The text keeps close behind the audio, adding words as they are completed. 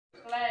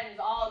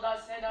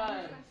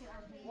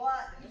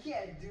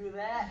can't do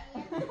that.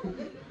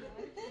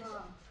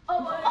 Oh,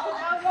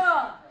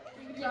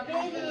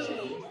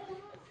 baby.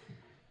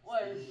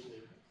 What?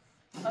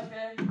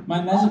 Okay.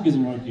 My magic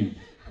isn't working.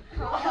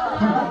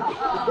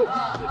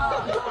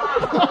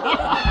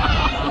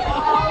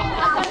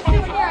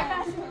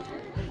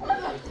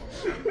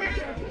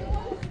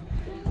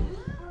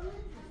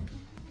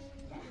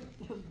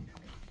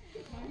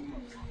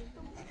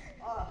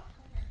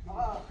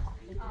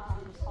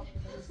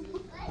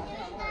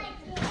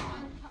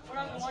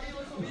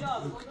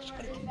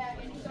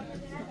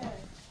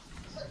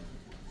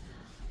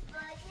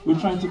 We're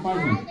trying to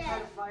fight him.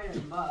 Fight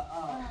him, but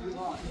we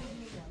lost.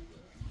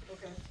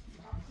 Okay.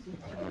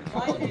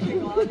 My name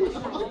is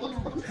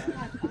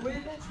God.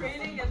 With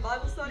training and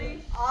Bible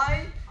study,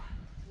 I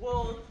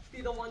will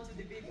be the one to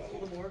defeat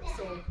Voldemort.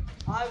 So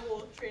I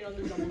will train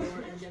under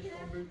Dumbledore and get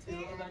stronger to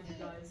avenge you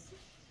guys.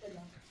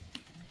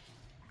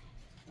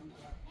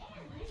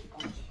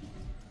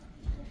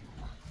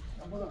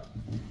 Oh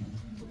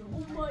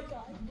my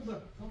god.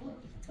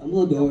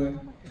 Dumbledore.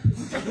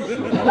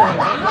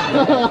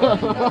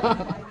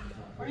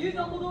 Are you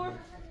Dumbledore?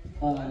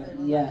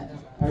 Yeah.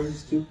 Are you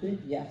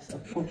stupid? Yes,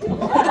 of course.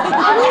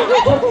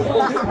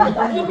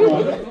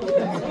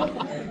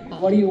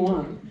 What do you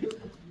want?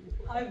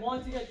 I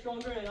want to get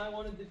stronger and I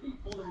want to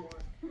defeat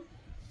Voldemort.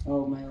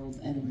 Oh, my old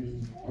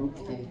enemy.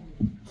 Okay.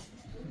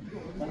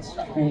 Let's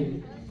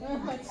train.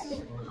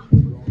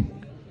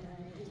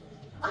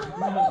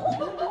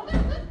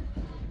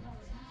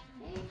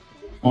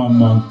 1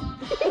 month.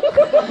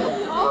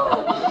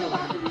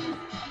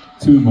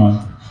 2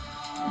 months.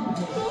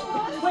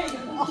 Wait!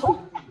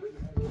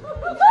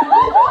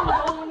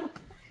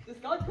 Does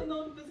God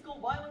condone physical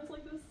violence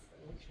like this?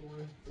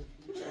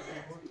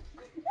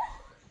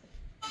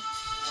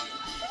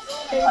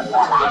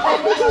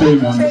 3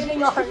 months.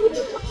 Training on.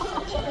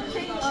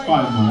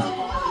 5 months.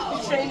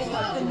 Training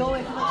on the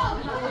knowing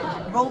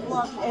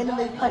Roblox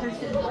anime fighter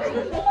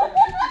simulator.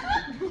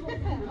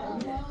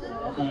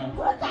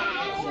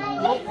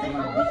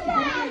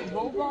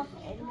 Roblox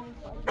anime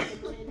fighter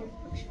simulator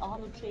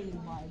auto training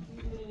vibe.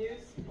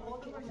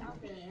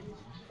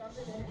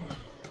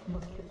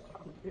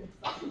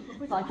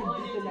 So I can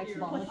beat the next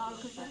boss.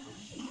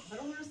 I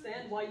don't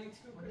understand why you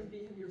two couldn't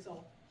beat him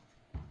yourself.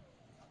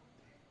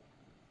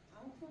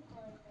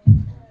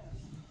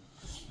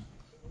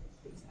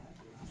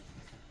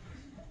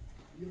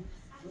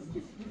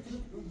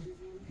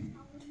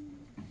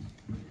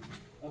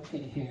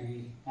 Okay,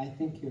 Harry. I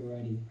think you're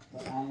ready,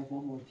 but I have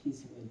one more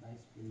piece of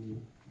advice for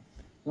you.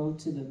 Go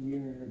to the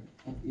mirror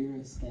of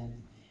Irisden,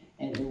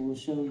 and it will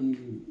show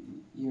you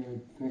your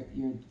greatest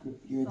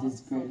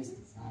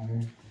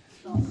desire.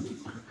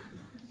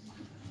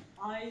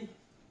 I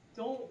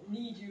don't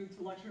need you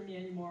to lecture me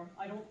anymore.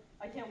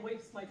 I can't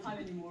waste my time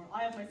anymore.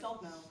 I have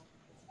myself now.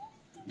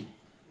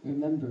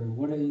 Remember,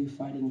 what are you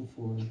fighting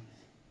for?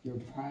 Your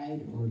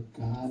pride or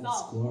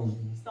God's glory?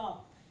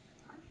 Stop.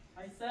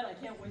 I said I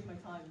can't waste my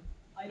time.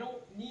 I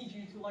don't need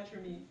you to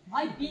lecture me.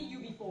 I beat you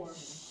before.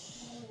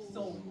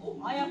 So,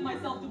 I have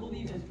myself to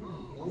believe in.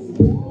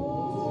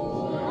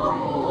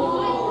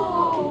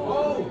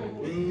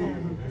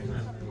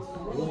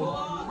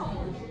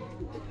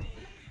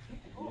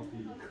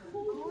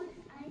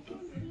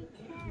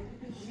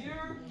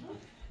 Mirror,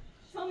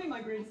 tell me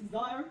my greatest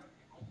desire.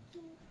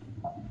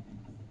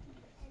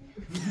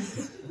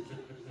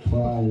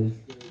 Pride,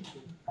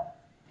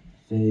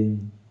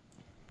 fame,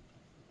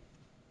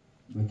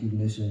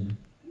 recognition,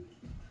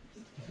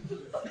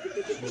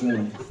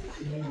 strength.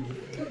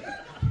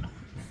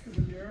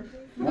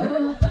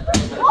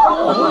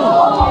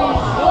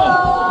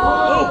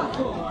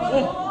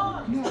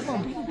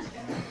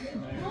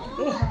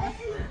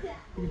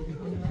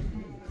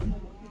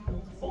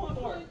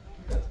 Voldemort,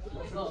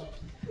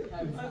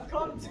 I've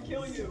come to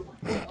kill you.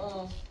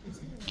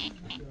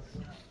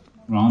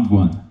 Round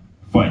 1.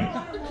 Fight.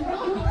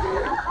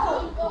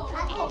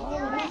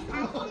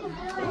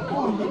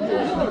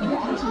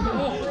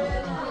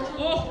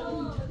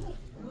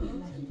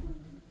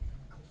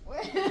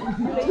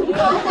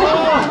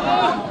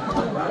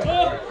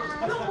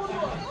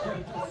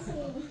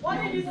 Why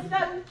did you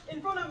step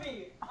in front of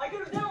me? I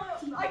could have dealt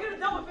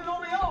with it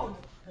on my own.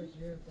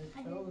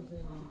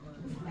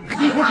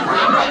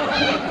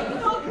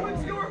 Stop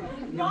with your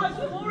God's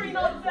glory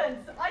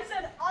nonsense. I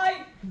said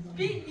I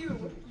beat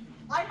you.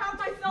 I have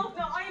myself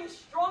now. I am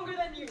stronger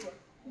than you.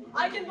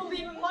 I can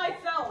believe in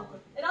myself,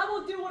 and I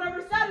will do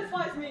whatever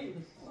satisfies me.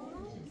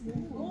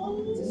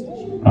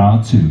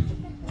 Round 2.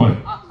 Fight.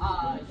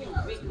 You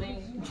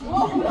weakling.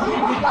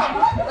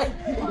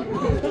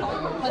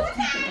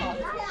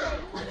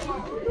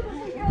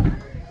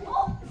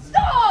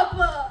 Stop!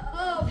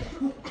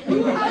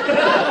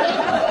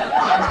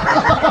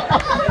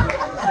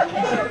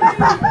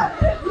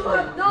 You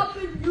have not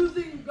been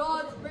using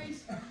God's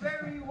grace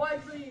very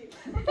wisely.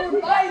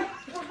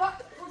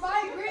 For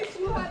my grace,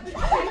 you have been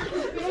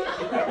taking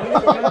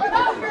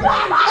not for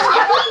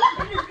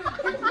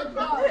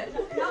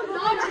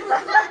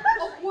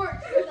of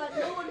works, so that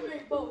no one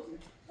may boast.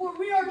 For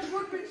we are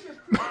workmanship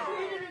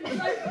created in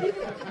Christ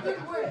Jesus for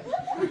good works,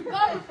 which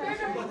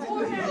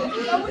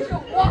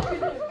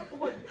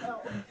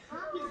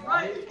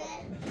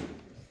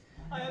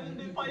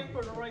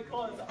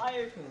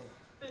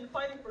I've been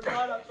fighting for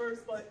God at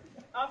first, but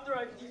after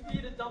I've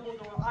defeated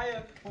Dumbledore, I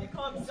have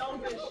become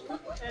selfish,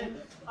 and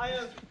I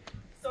have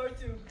started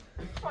to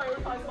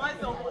prioritize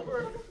myself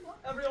over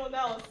everyone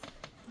else.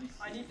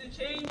 I need to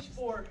change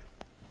for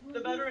the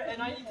better,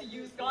 and I need to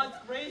use God's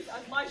grace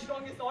as my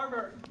strongest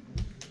armor.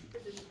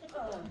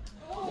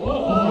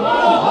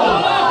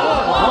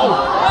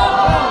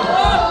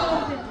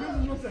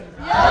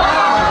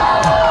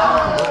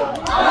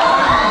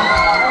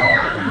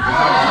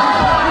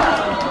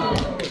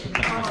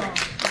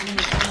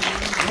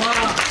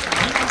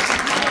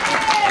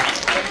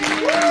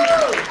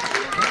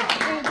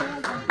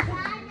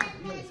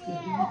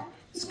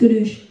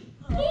 Skadoosh.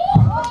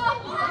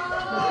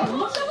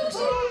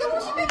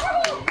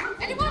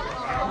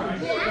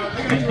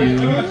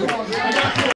 Thank you.